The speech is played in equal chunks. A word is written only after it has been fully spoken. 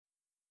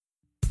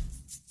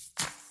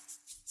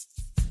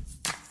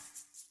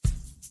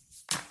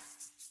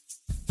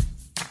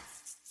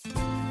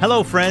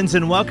Hello, friends,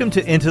 and welcome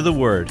to Into the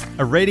Word,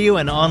 a radio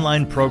and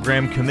online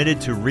program committed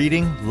to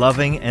reading,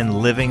 loving, and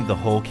living the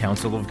whole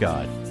counsel of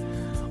God.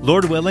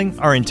 Lord willing,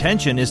 our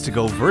intention is to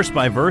go verse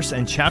by verse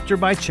and chapter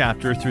by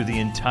chapter through the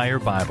entire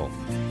Bible.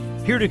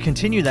 Here to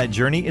continue that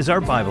journey is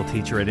our Bible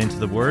teacher at Into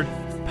the Word,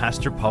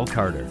 Pastor Paul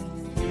Carter.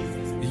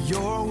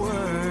 Your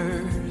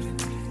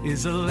word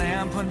is a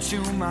lamp unto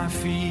my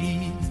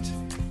feet.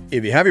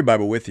 If you have your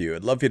Bible with you,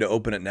 I'd love for you to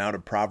open it now to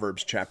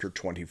Proverbs chapter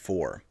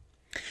 24.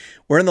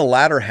 We're in the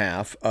latter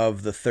half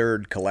of the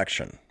third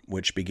collection,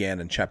 which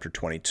began in chapter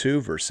 22,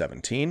 verse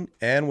 17,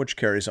 and which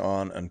carries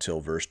on until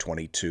verse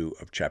 22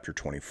 of chapter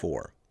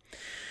 24.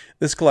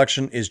 This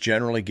collection is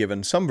generally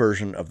given some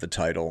version of the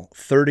title,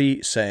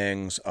 30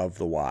 Sayings of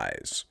the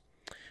Wise.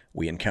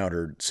 We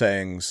encountered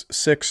sayings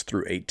 6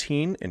 through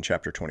 18 in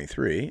chapter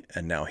 23,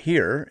 and now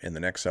here, in the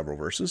next several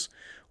verses,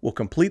 we'll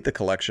complete the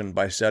collection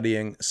by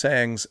studying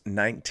sayings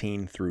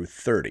 19 through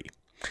 30.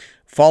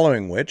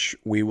 Following which,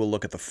 we will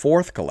look at the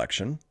fourth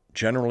collection,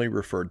 generally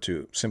referred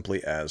to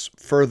simply as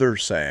Further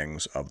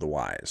Sayings of the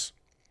Wise.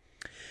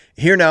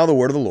 Hear now the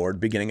word of the Lord,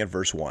 beginning at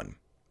verse 1.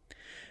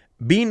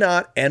 Be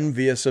not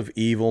envious of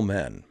evil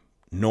men,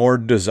 nor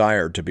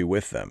desire to be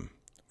with them,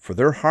 for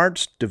their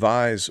hearts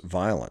devise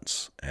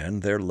violence,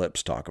 and their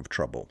lips talk of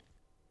trouble.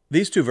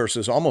 These two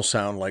verses almost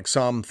sound like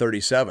Psalm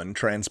 37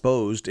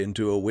 transposed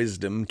into a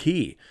wisdom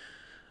key.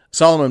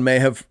 Solomon may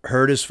have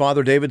heard his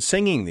father David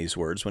singing these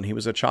words when he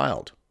was a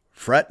child.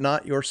 Fret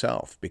not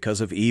yourself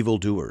because of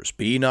evildoers.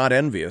 Be not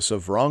envious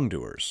of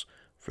wrongdoers,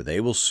 for they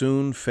will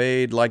soon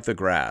fade like the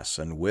grass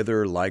and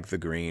wither like the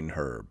green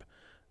herb.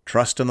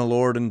 Trust in the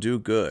Lord and do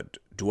good.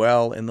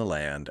 Dwell in the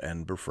land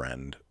and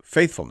befriend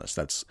faithfulness.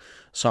 That's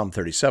Psalm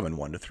 37,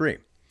 1-3.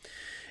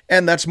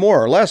 And that's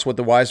more or less what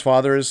the wise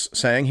father is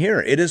saying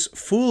here. It is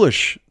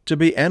foolish to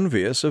be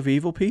envious of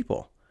evil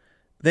people.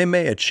 They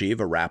may achieve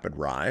a rapid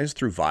rise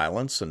through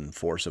violence and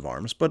force of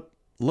arms, but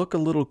look a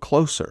little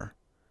closer.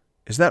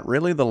 Is that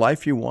really the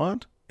life you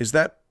want? Is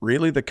that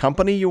really the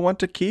company you want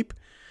to keep?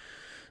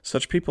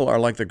 Such people are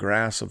like the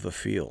grass of the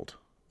field.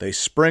 They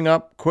spring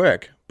up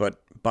quick, but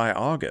by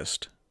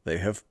August, they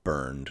have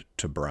burned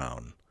to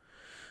brown.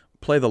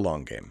 Play the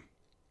long game.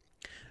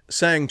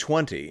 Saying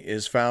 20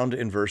 is found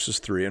in verses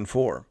 3 and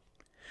 4.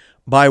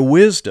 By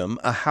wisdom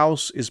a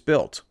house is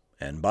built,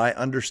 and by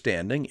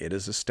understanding it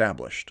is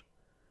established.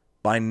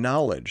 By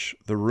knowledge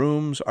the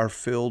rooms are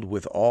filled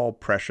with all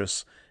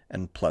precious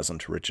and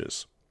pleasant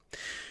riches.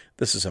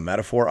 This is a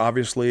metaphor,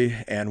 obviously,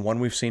 and one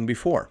we've seen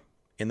before.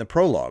 In the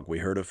prologue, we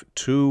heard of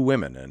 2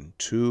 women and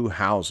 2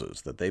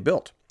 houses that they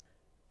built.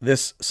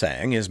 This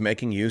saying is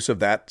making use of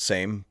that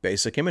same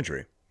basic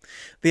imagery.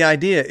 The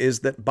idea is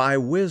that by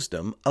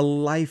wisdom, a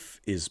life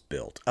is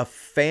built, a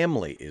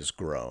family is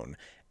grown,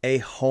 a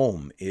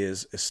home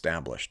is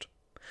established.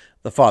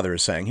 The Father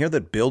is saying here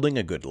that building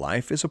a good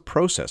life is a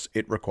process.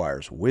 It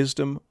requires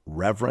wisdom,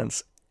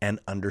 reverence,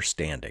 and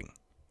understanding.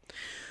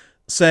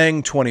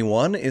 Saying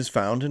 21 is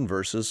found in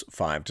verses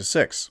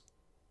 5-6.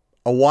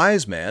 A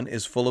wise man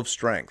is full of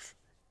strength,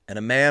 and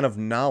a man of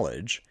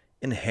knowledge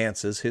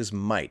enhances his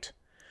might.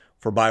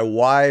 For by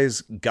wise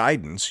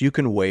guidance you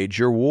can wage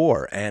your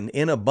war, and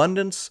in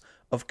abundance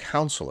of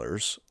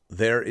counselors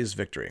there is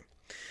victory.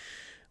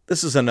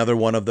 This is another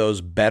one of those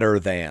better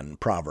than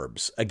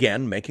proverbs,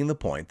 again making the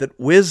point that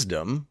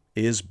wisdom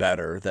is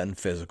better than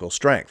physical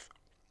strength.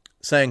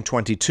 Saying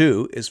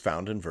 22 is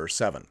found in verse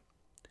 7.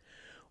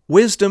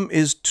 Wisdom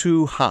is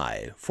too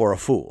high for a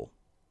fool.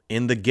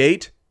 In the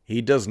gate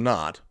he does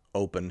not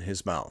open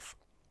his mouth.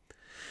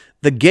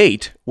 The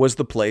gate was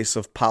the place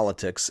of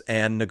politics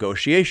and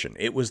negotiation.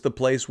 It was the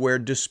place where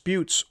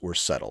disputes were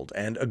settled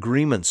and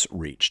agreements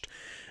reached,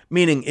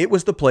 meaning it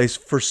was the place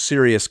for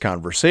serious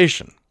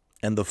conversation,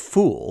 and the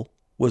fool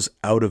was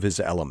out of his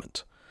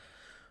element.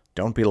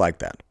 Don't be like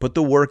that. Put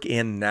the work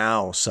in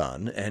now,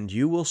 son, and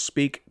you will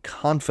speak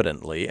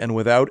confidently and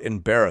without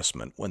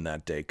embarrassment when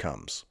that day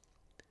comes.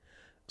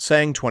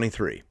 Saying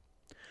 23.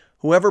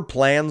 Whoever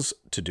plans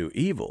to do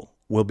evil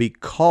will be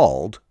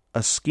called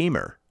a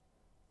schemer.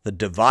 The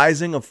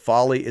devising of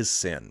folly is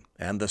sin,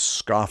 and the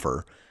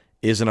scoffer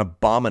is an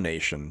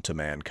abomination to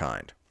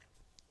mankind.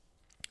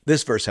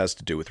 This verse has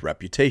to do with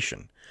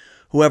reputation.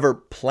 Whoever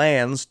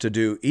plans to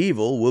do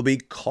evil will be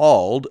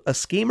called a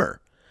schemer.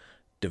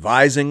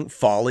 Devising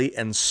folly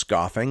and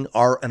scoffing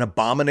are an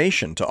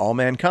abomination to all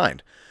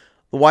mankind.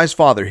 The wise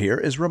father here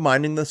is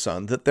reminding the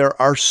son that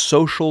there are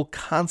social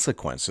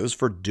consequences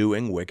for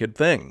doing wicked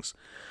things.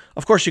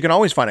 Of course, you can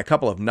always find a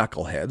couple of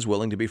knuckleheads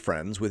willing to be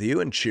friends with you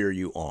and cheer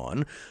you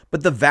on,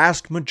 but the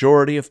vast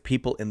majority of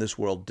people in this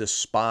world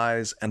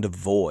despise and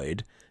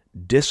avoid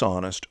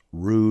dishonest,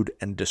 rude,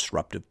 and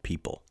disruptive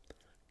people.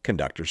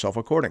 Conduct yourself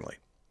accordingly.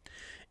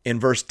 In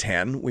verse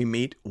 10, we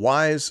meet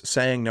wise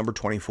saying number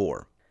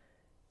 24.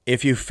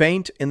 If you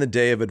faint in the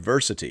day of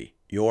adversity,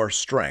 your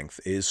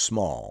strength is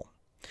small.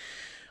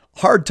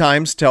 Hard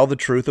times tell the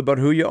truth about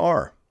who you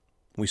are.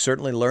 We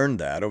certainly learned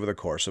that over the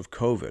course of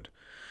COVID.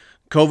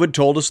 COVID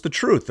told us the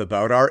truth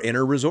about our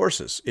inner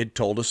resources. It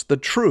told us the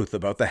truth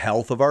about the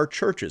health of our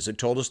churches. It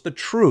told us the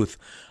truth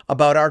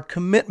about our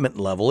commitment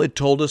level. It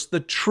told us the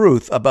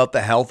truth about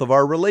the health of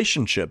our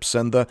relationships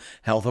and the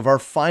health of our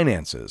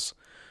finances.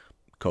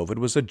 COVID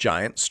was a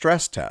giant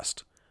stress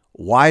test.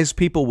 Wise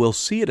people will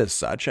see it as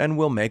such and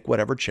will make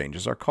whatever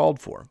changes are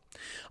called for.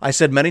 I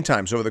said many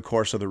times over the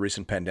course of the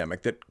recent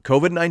pandemic that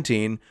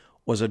COVID-19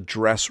 was a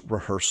dress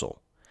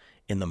rehearsal.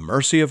 In the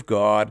mercy of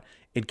God,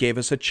 it gave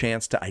us a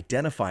chance to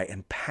identify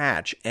and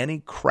patch any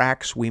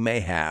cracks we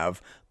may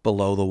have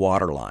below the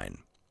waterline.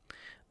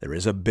 There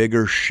is a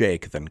bigger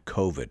shake than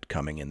COVID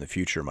coming in the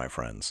future, my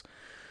friends.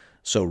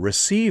 So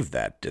receive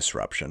that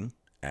disruption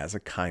as a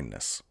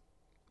kindness.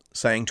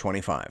 Saying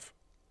 25.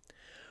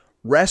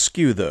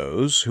 Rescue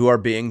those who are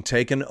being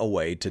taken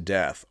away to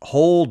death.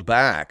 Hold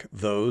back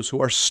those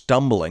who are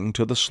stumbling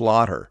to the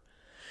slaughter.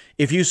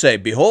 If you say,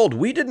 "Behold,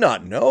 we did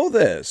not know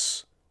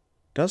this,"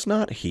 does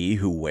not he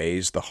who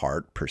weighs the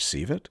heart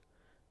perceive it?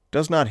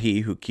 Does not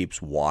he who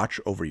keeps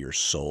watch over your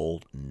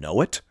soul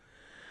know it?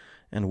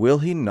 And will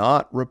he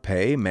not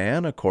repay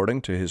man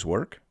according to his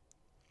work?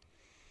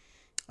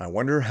 I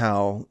wonder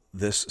how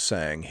this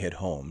saying hit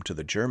home to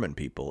the German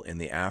people in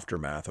the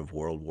aftermath of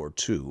World War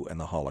II and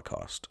the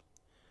Holocaust.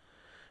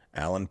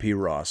 Alan P.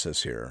 Ross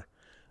says here,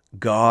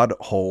 God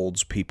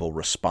holds people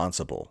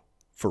responsible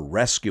for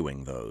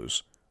rescuing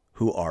those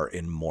who are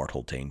in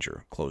mortal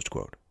danger, closed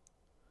quote.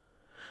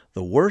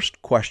 The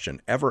worst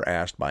question ever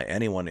asked by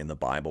anyone in the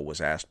Bible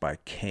was asked by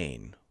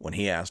Cain when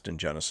he asked in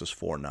Genesis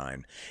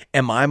 4:9,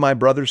 "Am I my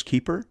brother's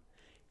keeper?"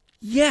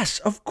 Yes,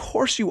 of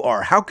course you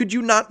are. How could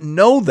you not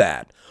know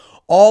that?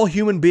 All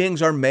human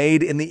beings are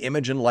made in the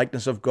image and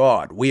likeness of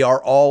God. We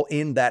are all,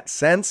 in that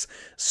sense,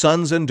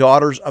 sons and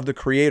daughters of the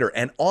Creator.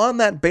 And on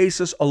that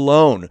basis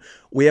alone,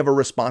 we have a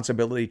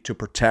responsibility to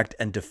protect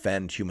and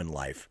defend human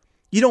life.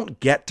 You don't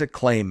get to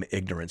claim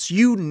ignorance.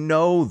 You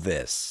know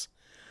this.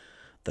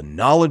 The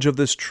knowledge of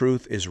this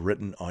truth is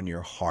written on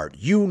your heart.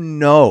 You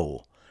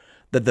know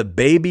that the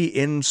baby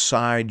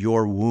inside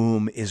your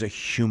womb is a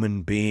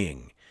human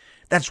being.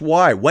 That's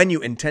why when you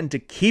intend to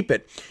keep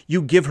it,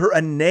 you give her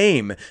a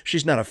name.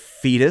 She's not a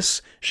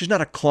fetus. She's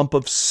not a clump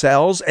of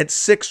cells. At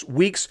 6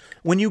 weeks,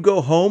 when you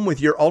go home with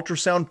your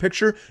ultrasound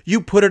picture,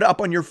 you put it up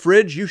on your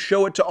fridge. You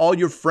show it to all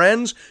your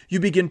friends. You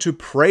begin to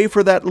pray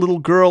for that little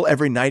girl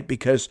every night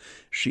because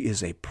she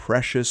is a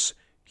precious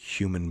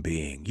human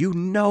being. You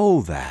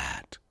know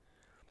that.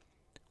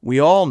 We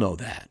all know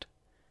that,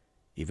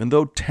 even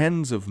though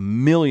tens of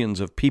millions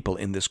of people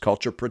in this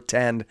culture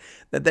pretend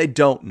that they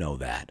don't know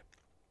that.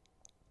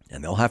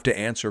 And they'll have to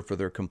answer for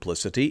their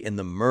complicity in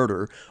the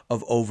murder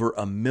of over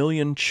 1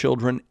 million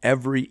children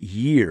every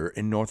year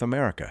in North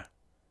America.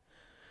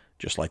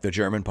 Just like the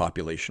German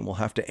population will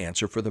have to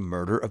answer for the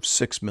murder of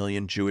 6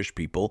 million Jewish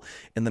people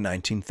in the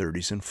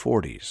 1930s and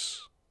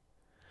 40s.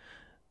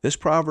 This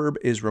proverb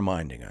is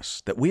reminding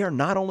us that we are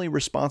not only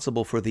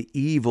responsible for the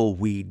evil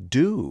we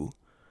do,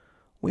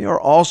 we are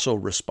also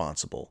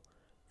responsible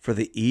for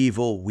the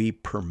evil we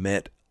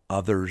permit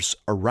others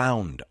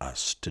around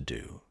us to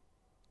do.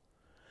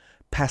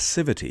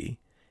 Passivity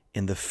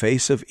in the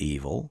face of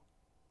evil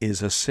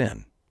is a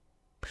sin.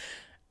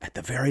 At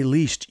the very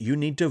least, you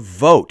need to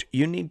vote.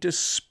 You need to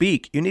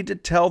speak. You need to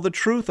tell the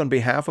truth on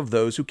behalf of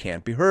those who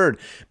can't be heard.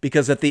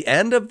 Because at the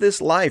end of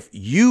this life,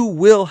 you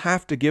will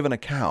have to give an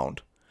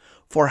account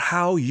for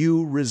how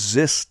you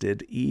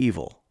resisted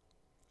evil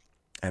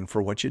and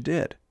for what you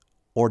did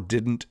or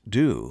didn't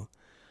do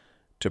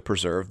to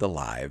preserve the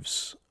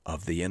lives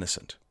of the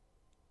innocent.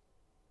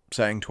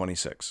 Saying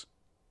 26.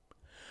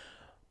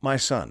 My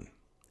son,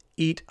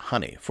 eat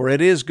honey, for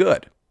it is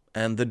good,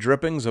 and the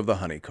drippings of the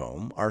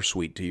honeycomb are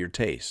sweet to your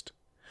taste.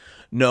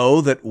 Know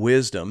that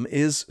wisdom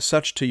is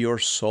such to your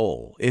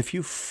soul. If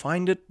you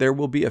find it, there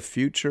will be a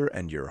future,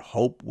 and your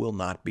hope will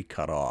not be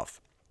cut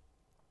off.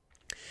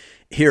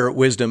 Here,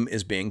 wisdom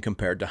is being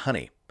compared to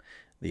honey.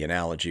 The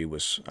analogy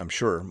was, I'm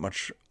sure,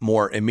 much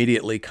more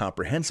immediately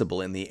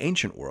comprehensible in the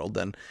ancient world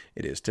than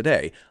it is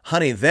today.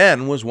 Honey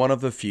then was one of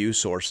the few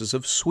sources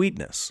of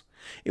sweetness.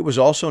 It was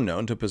also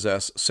known to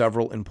possess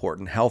several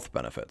important health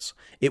benefits.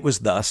 It was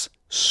thus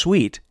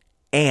sweet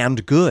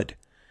and good.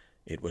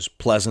 It was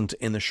pleasant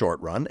in the short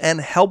run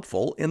and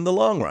helpful in the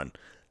long run,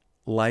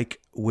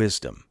 like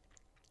wisdom.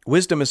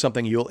 Wisdom is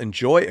something you'll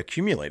enjoy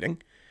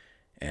accumulating,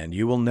 and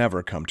you will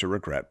never come to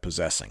regret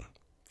possessing.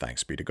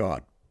 Thanks be to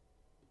God.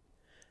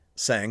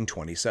 Saying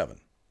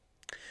 27.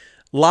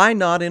 Lie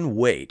not in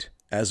wait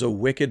as a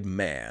wicked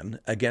man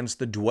against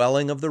the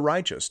dwelling of the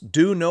righteous.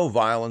 Do no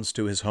violence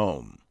to his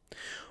home.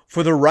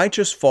 For the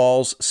righteous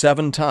falls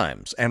 7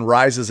 times and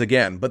rises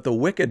again, but the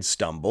wicked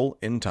stumble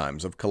in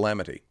times of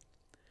calamity.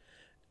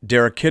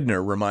 Derek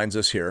Kidner reminds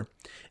us here,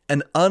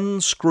 an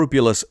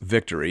unscrupulous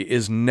victory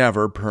is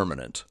never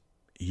permanent.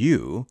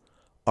 You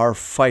are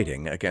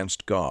fighting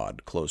against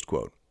God, closed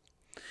quote.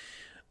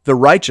 The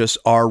righteous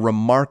are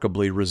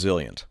remarkably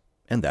resilient,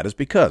 and that is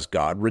because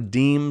God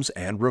redeems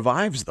and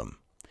revives them.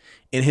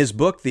 In his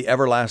book, The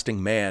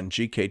Everlasting Man,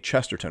 G.K.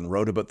 Chesterton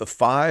wrote about the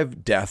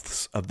 5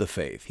 deaths of the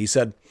faith. He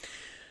said,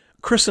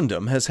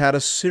 Christendom has had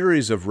a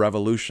series of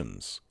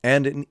revolutions,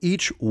 and in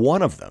each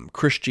one of them,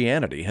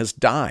 Christianity has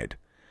died.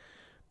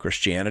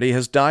 Christianity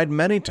has died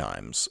many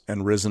times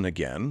and risen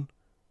again,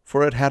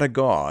 for it had a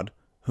God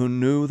who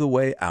knew the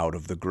way out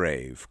of the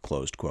grave."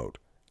 Closed quote.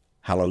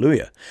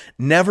 Hallelujah.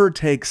 Never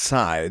take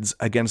sides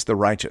against the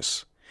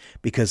righteous,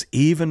 because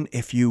even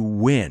if you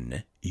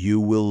win, you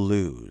will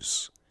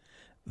lose.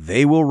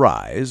 They will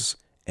rise,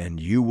 and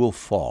you will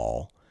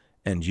fall,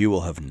 and you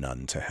will have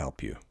none to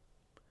help you.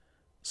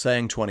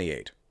 Saying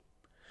 28.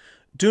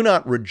 Do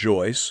not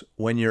rejoice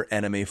when your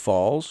enemy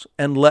falls,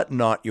 and let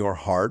not your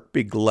heart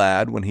be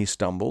glad when he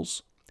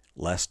stumbles,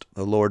 lest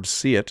the Lord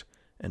see it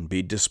and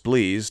be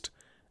displeased,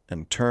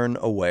 and turn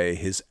away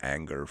his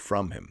anger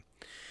from him.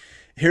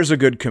 Here's a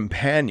good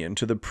companion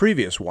to the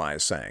previous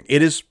wise saying.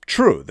 It is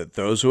true that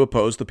those who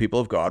oppose the people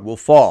of God will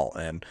fall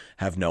and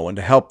have no one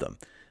to help them.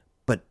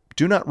 But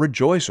do not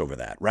rejoice over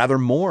that. Rather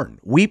mourn,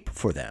 weep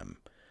for them.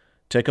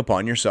 Take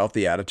upon yourself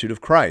the attitude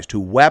of Christ,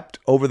 who wept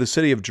over the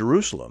city of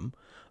Jerusalem,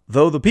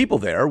 though the people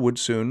there would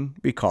soon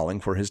be calling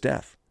for his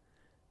death.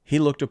 He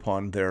looked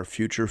upon their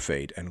future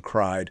fate and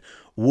cried,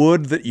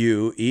 "Would that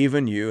you,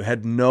 even you,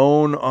 had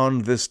known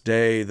on this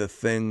day the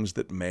things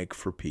that make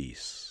for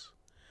peace.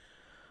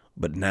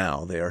 But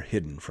now they are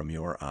hidden from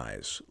your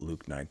eyes."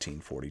 Luke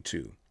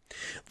 19:42.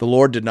 The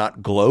Lord did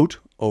not gloat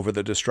over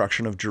the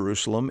destruction of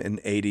Jerusalem in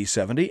AD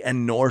 70,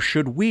 and nor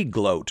should we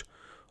gloat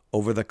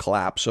over the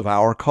collapse of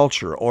our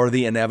culture or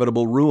the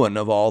inevitable ruin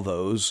of all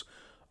those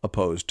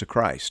opposed to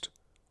Christ.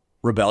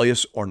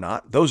 Rebellious or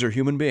not, those are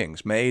human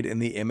beings made in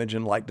the image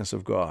and likeness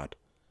of God.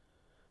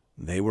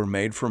 They were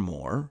made for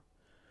more,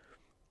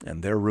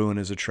 and their ruin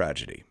is a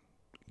tragedy.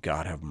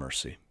 God have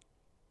mercy.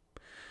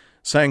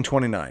 Saying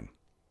 29.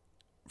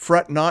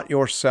 Fret not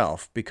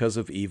yourself because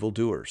of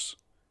evildoers,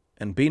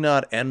 and be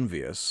not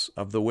envious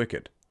of the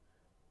wicked.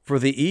 For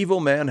the evil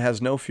man has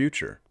no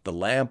future. The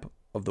lamp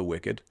of the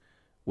wicked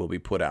will be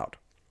put out.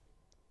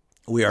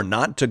 We are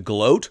not to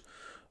gloat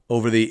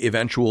over the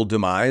eventual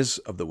demise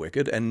of the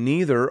wicked, and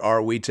neither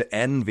are we to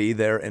envy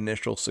their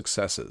initial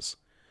successes.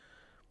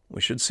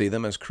 We should see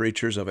them as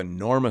creatures of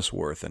enormous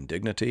worth and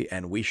dignity,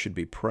 and we should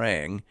be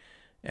praying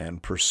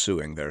and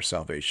pursuing their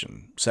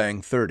salvation.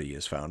 Saying 30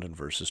 is found in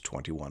verses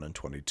 21 and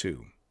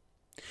 22.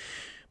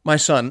 My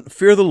son,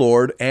 fear the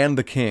Lord and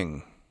the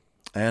king,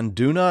 and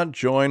do not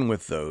join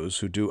with those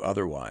who do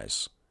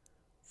otherwise.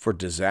 For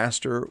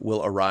disaster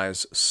will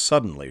arise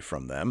suddenly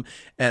from them,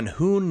 and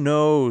who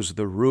knows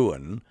the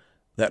ruin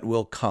that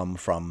will come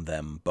from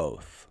them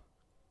both.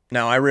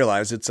 Now, I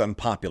realize it's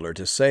unpopular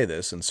to say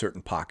this in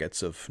certain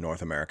pockets of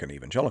North American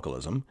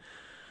evangelicalism,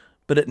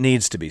 but it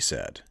needs to be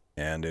said,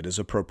 and it is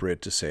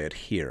appropriate to say it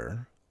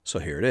here, so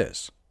here it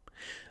is.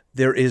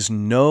 There is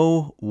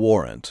no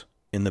warrant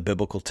in the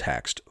biblical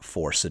text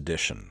for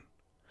sedition.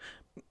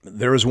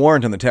 There is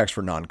warrant in the text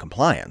for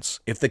noncompliance.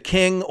 If the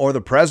king or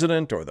the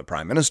president or the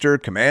prime minister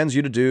commands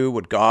you to do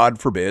what God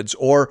forbids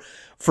or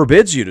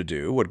forbids you to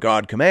do what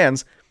God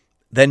commands,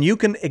 then you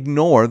can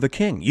ignore the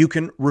king. You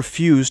can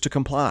refuse to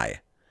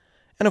comply.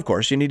 And of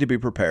course, you need to be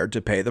prepared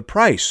to pay the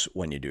price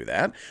when you do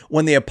that.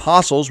 When the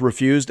apostles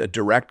refused a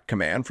direct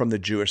command from the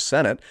Jewish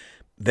Senate,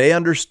 they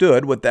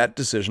understood what that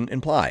decision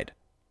implied.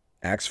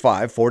 Acts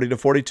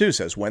 5:40-42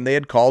 says, when they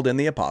had called in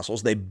the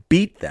apostles, they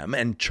beat them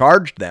and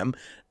charged them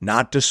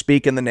not to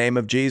speak in the name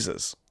of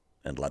Jesus,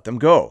 and let them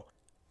go.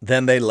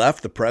 Then they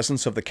left the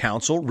presence of the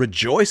council,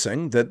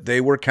 rejoicing that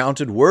they were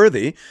counted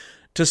worthy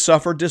to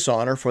suffer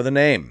dishonor for the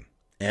name.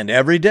 And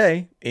every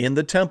day, in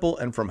the temple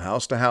and from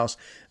house to house,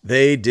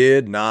 they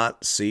did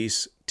not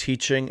cease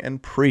teaching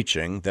and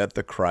preaching that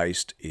the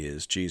Christ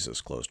is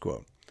Jesus. Closed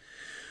quote.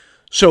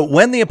 So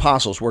when the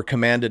apostles were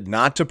commanded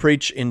not to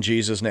preach in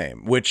Jesus'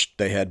 name, which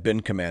they had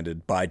been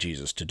commanded by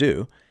Jesus to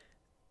do,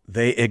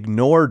 they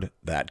ignored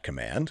that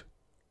command,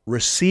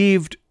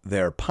 received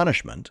their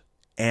punishment,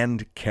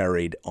 and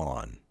carried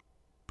on.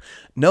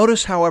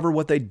 Notice, however,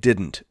 what they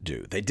didn't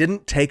do. They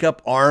didn't take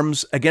up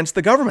arms against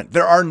the government.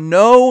 There are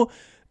no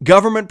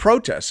government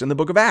protests in the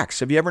book of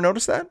Acts. Have you ever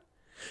noticed that?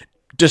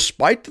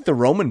 Despite that the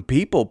Roman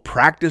people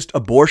practiced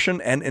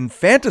abortion and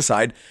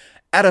infanticide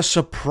at a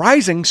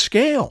surprising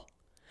scale.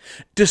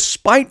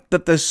 Despite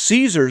that the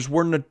Caesars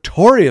were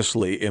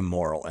notoriously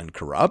immoral and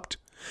corrupt,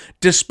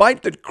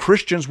 despite that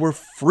Christians were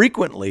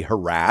frequently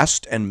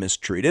harassed and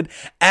mistreated,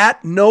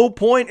 at no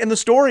point in the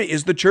story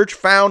is the church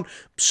found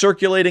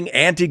circulating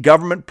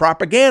anti-government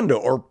propaganda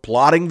or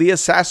plotting the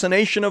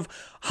assassination of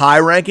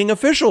high-ranking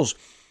officials,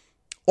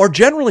 or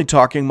generally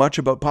talking much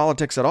about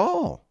politics at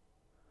all.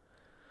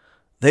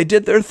 They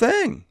did their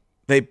thing.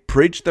 They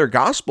preached their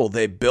gospel.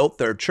 They built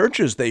their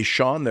churches. They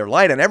shone their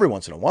light. And every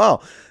once in a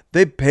while,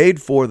 they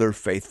paid for their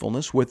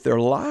faithfulness with their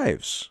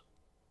lives.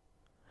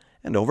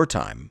 And over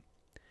time,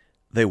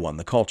 they won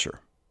the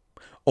culture.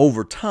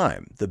 Over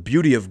time, the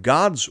beauty of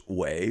God's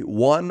way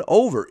won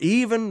over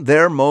even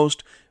their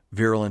most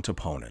virulent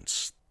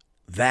opponents.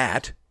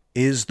 That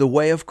is the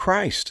way of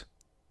Christ.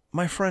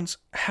 My friends,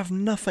 have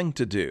nothing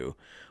to do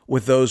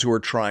with those who are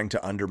trying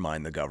to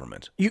undermine the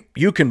government.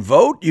 You can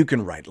vote, you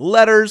can write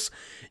letters,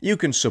 you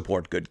can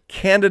support good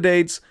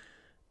candidates,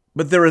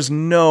 but there is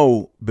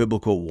no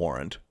biblical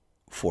warrant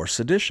for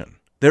sedition.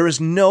 There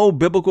is no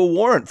biblical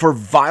warrant for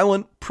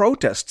violent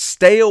protests.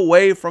 Stay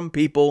away from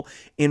people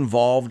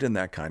involved in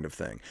that kind of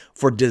thing,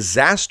 for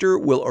disaster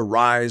will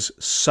arise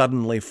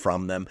suddenly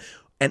from them,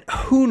 and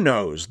who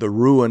knows the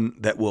ruin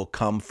that will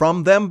come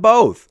from them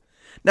both.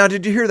 Now,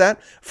 did you hear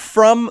that?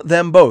 From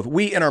them both.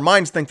 We in our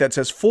minds think that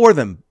says for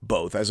them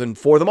both, as in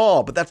for them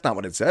all, but that's not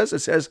what it says. It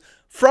says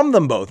from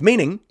them both,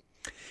 meaning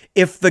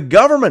if the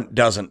government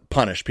doesn't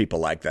punish people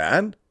like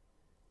that,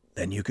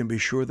 then you can be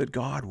sure that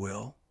God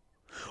will.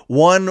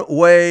 One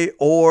way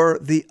or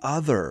the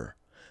other,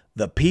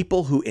 the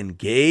people who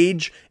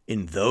engage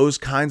in those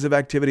kinds of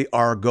activity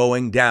are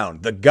going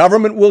down. The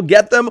government will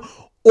get them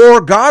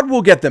or God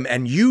will get them,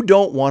 and you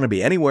don't want to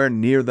be anywhere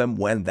near them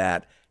when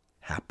that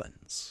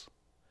happens.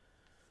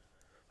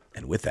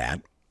 And with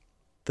that,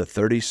 the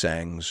 30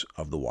 sayings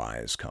of the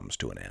wise comes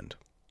to an end.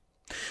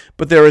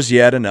 But there is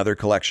yet another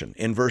collection.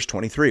 In verse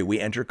 23, we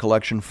enter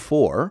collection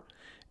 4,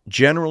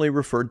 generally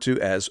referred to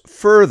as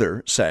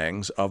further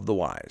sayings of the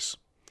wise.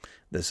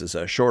 This is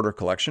a shorter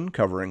collection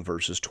covering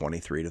verses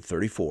 23 to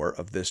 34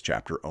 of this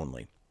chapter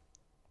only.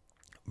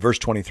 Verse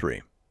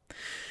 23,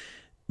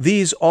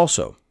 these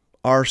also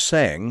are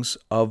sayings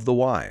of the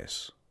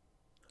wise.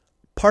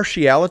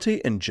 Partiality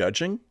in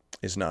judging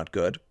is not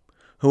good.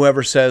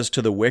 Whoever says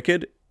to the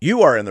wicked,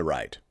 you are in the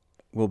right,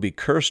 will be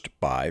cursed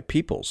by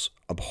peoples,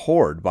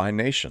 abhorred by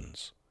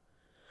nations.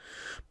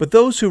 But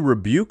those who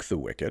rebuke the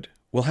wicked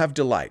will have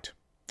delight,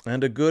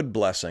 and a good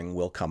blessing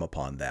will come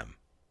upon them.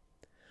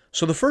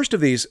 So the first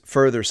of these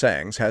further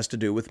sayings has to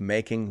do with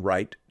making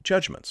right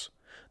judgments.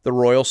 The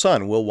royal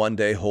son will one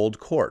day hold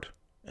court,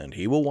 and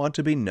he will want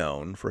to be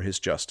known for his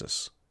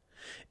justice.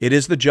 It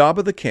is the job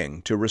of the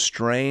king to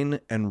restrain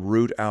and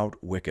root out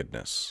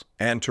wickedness,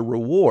 and to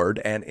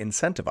reward and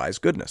incentivize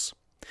goodness.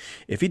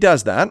 If he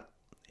does that,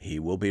 he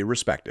will be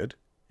respected,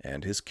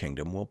 and his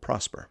kingdom will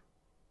prosper.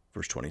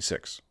 Verse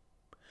 26.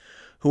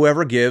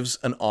 Whoever gives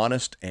an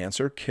honest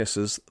answer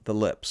kisses the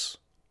lips.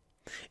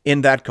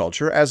 In that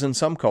culture, as in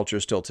some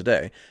cultures still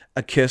today,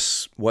 a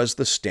kiss was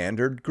the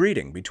standard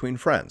greeting between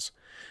friends.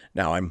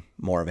 Now, I'm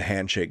more of a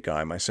handshake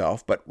guy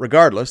myself, but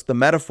regardless, the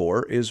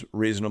metaphor is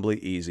reasonably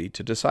easy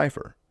to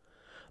decipher.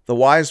 The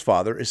wise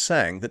father is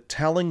saying that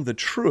telling the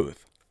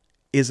truth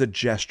is a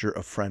gesture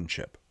of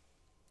friendship.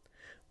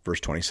 Verse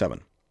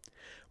 27.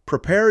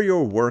 Prepare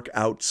your work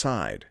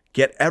outside.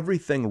 Get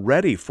everything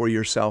ready for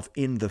yourself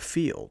in the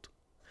field.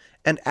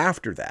 And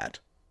after that,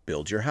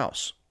 build your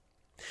house.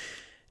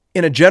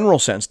 In a general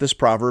sense, this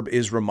proverb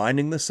is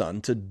reminding the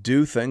son to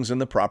do things in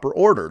the proper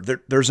order.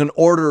 There's an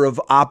order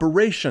of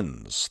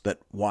operations that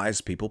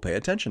wise people pay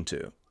attention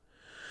to.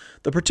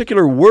 The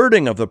particular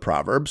wording of the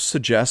proverb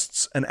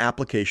suggests an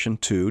application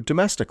to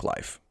domestic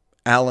life.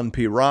 Alan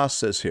P. Ross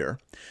says here,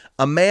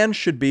 a man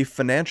should be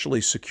financially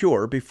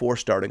secure before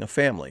starting a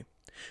family.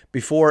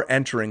 Before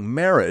entering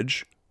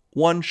marriage,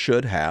 one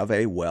should have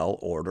a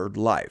well-ordered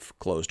life,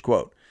 closed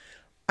quote.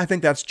 I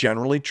think that's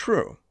generally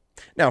true.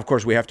 Now, of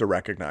course, we have to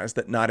recognize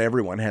that not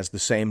everyone has the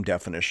same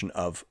definition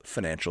of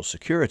financial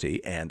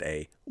security and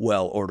a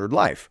well-ordered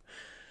life.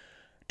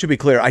 To be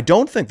clear, I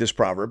don't think this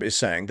proverb is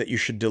saying that you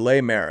should delay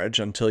marriage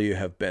until you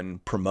have been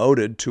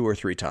promoted 2 or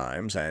 3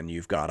 times and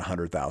you've got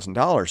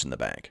 $100,000 in the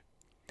bank.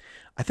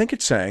 I think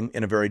it's saying,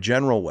 in a very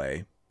general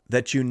way,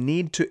 that you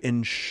need to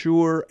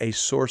ensure a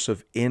source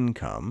of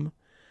income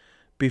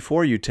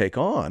before you take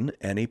on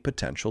any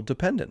potential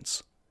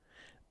dependents.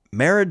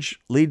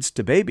 Marriage leads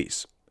to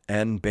babies,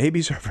 and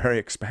babies are very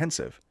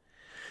expensive.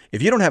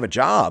 If you don't have a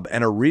job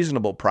and a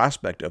reasonable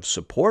prospect of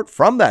support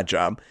from that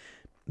job,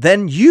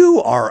 then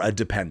you are a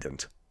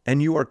dependent,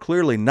 and you are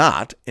clearly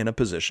not in a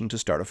position to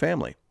start a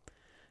family.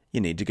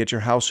 You need to get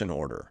your house in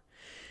order.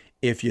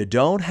 If you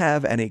don't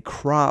have any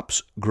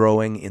crops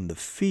growing in the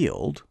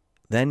field,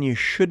 then you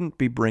shouldn't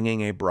be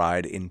bringing a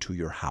bride into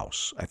your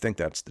house. I think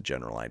that's the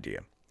general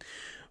idea.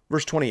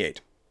 Verse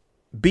 28,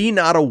 be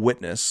not a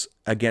witness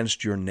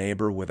against your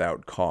neighbor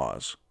without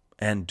cause,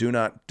 and do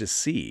not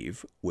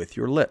deceive with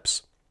your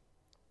lips.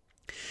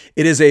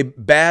 It is a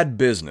bad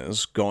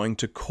business going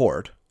to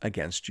court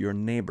against your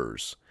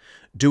neighbors.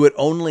 Do it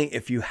only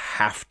if you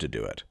have to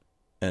do it,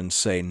 and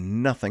say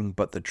nothing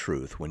but the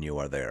truth when you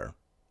are there.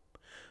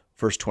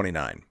 Verse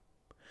 29,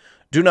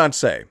 do not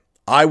say,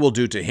 I will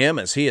do to him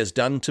as he has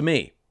done to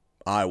me.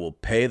 I will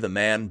pay the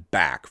man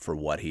back for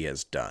what he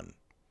has done.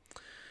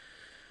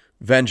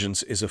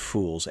 Vengeance is a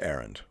fool's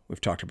errand.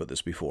 We've talked about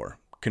this before.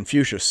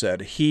 Confucius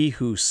said, he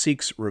who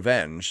seeks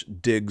revenge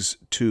digs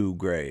 2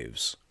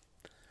 graves.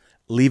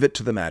 Leave it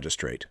to the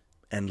magistrate,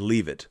 and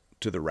leave it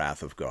to the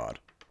wrath of God.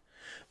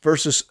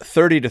 Verses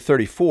 30 to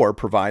 34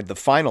 provide the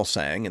final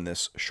saying in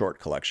this short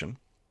collection.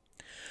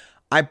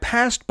 I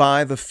passed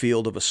by the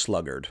field of a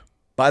sluggard,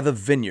 by the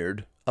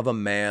vineyard of a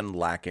man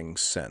lacking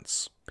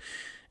sense.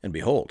 And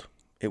behold,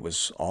 it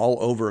was all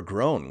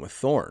overgrown with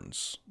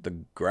thorns.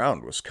 The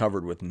ground was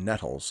covered with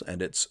nettles,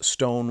 and its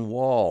stone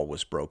wall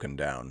was broken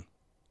down.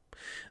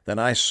 Then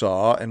I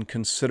saw and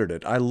considered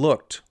it. I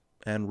looked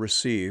and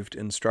received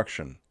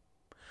instruction.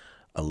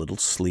 A little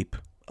sleep,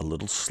 a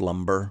little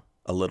slumber,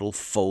 a little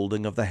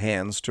folding of the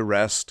hands to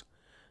rest,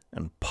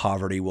 and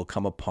poverty will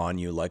come upon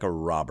you like a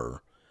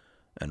robber,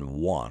 and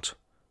want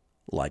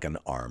like an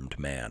armed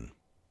man.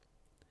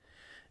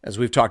 As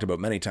we've talked about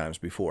many times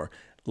before,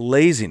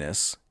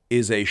 laziness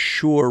is a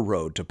sure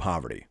road to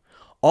poverty.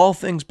 All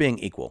things being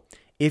equal,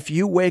 if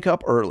you wake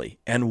up early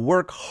and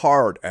work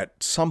hard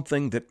at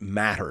something that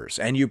matters,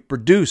 and you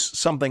produce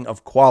something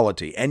of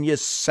quality, and you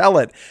sell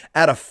it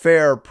at a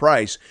fair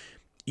price,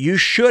 you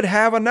should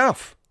have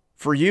enough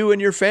for you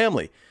and your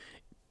family.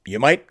 You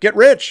might get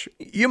rich,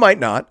 you might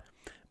not,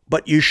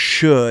 but you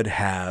should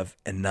have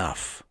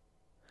enough.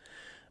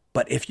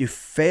 But if you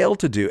fail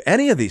to do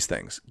any of these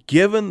things,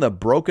 given the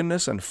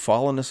brokenness and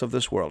fallenness of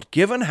this world,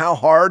 given how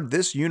hard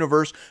this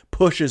universe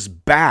pushes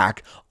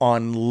back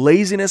on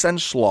laziness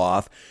and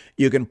sloth,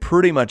 you can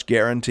pretty much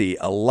guarantee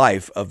a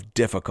life of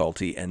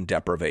difficulty and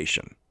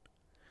deprivation.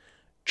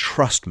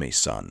 Trust me,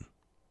 son,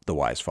 the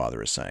wise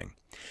father is saying.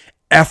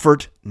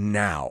 Effort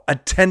now.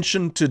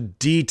 Attention to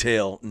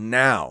detail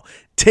now.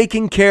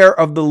 Taking care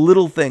of the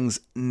little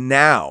things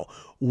now.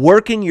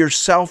 Working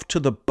yourself to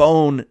the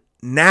bone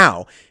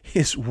now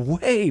is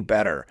way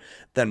better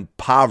than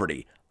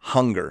poverty,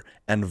 hunger,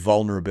 and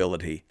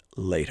vulnerability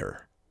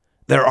later.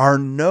 There are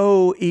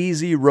no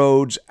easy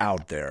roads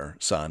out there,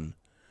 son.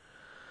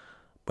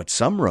 But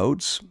some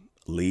roads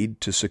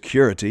lead to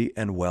security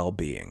and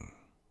well-being.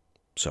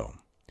 So,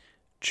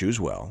 choose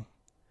well,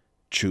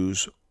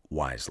 choose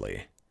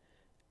wisely,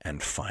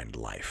 and find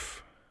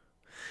life.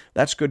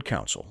 That's good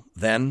counsel,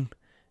 then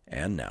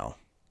and now.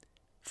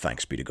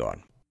 Thanks be to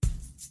God.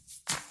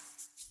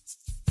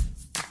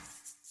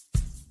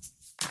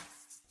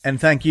 And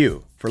thank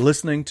you for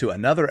listening to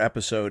another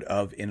episode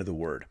of Into the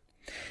Word.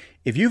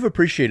 If you've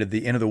appreciated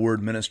the Into the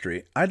Word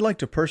ministry, I'd like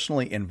to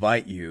personally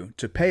invite you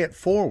to pay it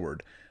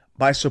forward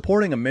by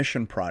supporting a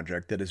mission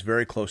project that is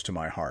very close to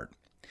my heart.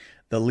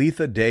 The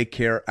Letha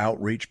Daycare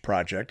Outreach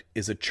Project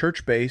is a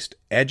church-based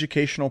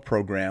educational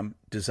program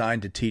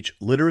designed to teach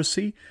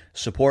literacy,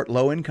 support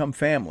low-income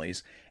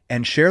families,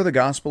 and share the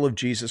gospel of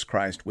Jesus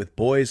Christ with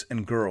boys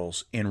and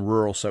girls in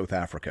rural South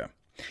Africa.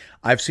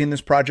 I've seen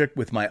this project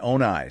with my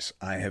own eyes.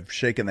 I have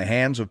shaken the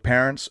hands of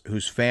parents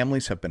whose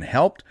families have been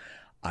helped.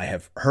 I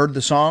have heard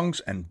the songs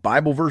and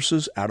Bible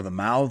verses out of the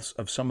mouths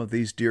of some of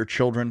these dear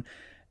children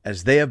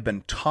as they have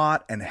been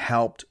taught and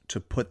helped to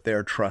put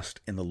their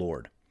trust in the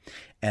Lord.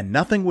 And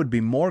nothing would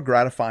be more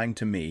gratifying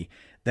to me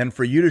than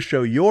for you to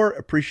show your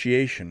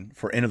appreciation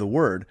for Into the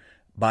Word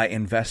by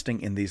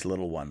investing in these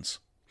little ones.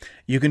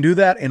 You can do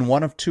that in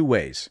one of two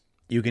ways.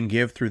 You can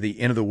give through the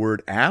Into the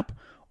Word app,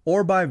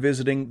 or by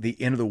visiting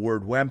the Into the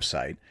Word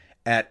website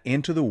at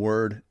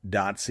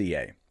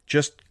intotheword.ca.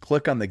 Just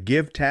click on the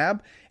Give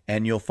tab,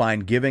 and you'll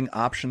find giving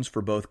options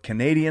for both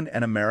Canadian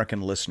and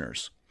American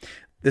listeners.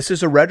 This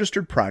is a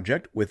registered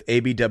project with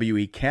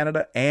ABWE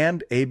Canada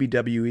and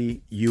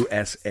ABWE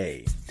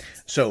USA.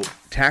 So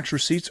tax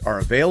receipts are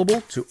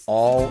available to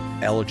all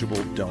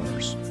eligible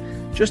donors.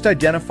 Just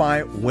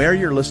identify where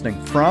you're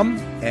listening from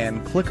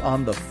and click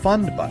on the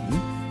Fund button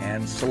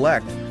and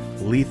select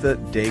Letha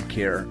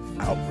Daycare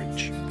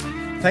Outreach.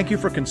 Thank you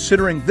for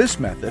considering this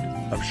method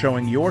of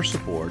showing your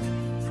support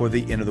for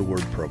the Into the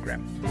Word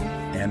program.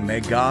 And may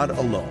God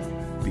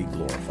alone be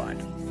glorified.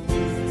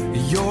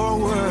 Your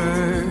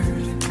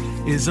word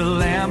is a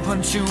lamp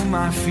unto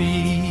my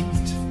feet